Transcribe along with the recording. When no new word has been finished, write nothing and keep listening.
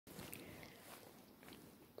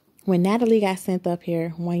When Natalie got sent up here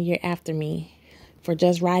 1 year after me for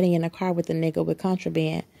just riding in a car with a nigga with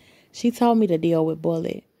contraband, she told me to deal with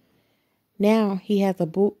Bullet. Now he has a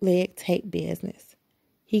bootleg tape business.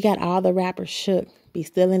 He got all the rappers shook, be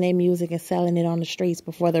stealing their music and selling it on the streets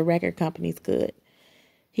before the record companies could.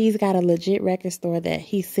 He's got a legit record store that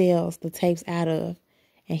he sells the tapes out of,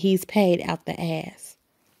 and he's paid out the ass.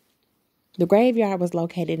 The graveyard was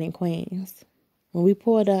located in Queens. When we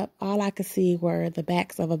pulled up, all I could see were the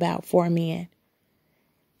backs of about 4 men.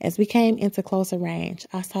 As we came into closer range,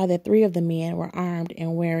 I saw that 3 of the men were armed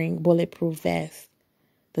and wearing bulletproof vests.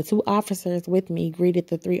 The 2 officers with me greeted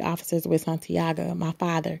the 3 officers with Souljah, my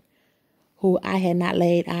father, who I had not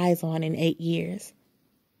laid eyes on in 8 years.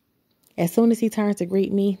 As soon as he turned to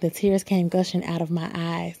greet me, the tears came gushing out of my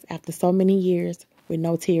eyes after so many years with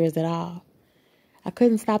no tears at all. I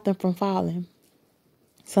couldn't stop them from falling.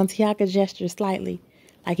 Souljah gestured slightly,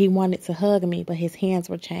 like he wanted to hug me, but his hands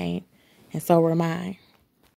were chained, and so were mine.